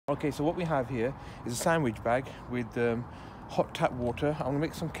Okay, so what we have here is a sandwich bag with hot tap water. I'm gonna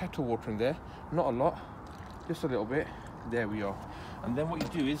make some kettle water in there, not a lot, just a little bit. There we are. And then what you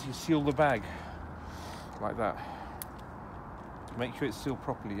do is you seal the bag like that. Make sure it's sealed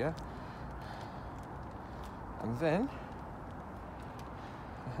properly, yeah? And then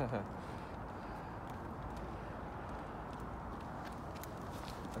and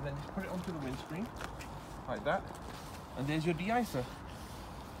then just put it onto the windscreen like that, and there's your de-icer.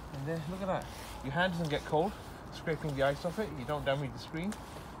 And there, look at that. Your hand doesn't get cold scraping the ice off it. You don't damage the screen.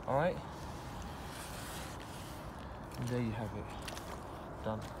 All right. And there you have it.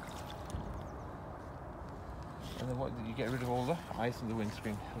 Done. And then what? You get rid of all the ice in the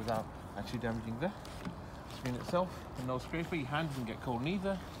windscreen without actually damaging the screen itself. And no scraper. Your hand doesn't get cold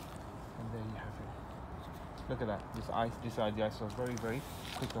neither. And there you have it. Look at that. This side the ice was very, very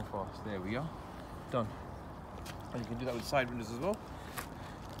quick and fast. There we are. Done. And you can do that with side windows as well.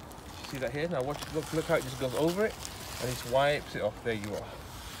 See that here? Now watch, look how it just goes over it and it just wipes it off. There you are.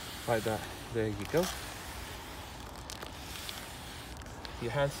 Like that. There you go.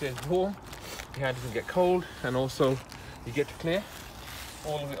 Your hand stays warm, your hand doesn't get cold, and also you get to clear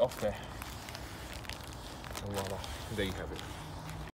all of it off there. And voila, there you have it.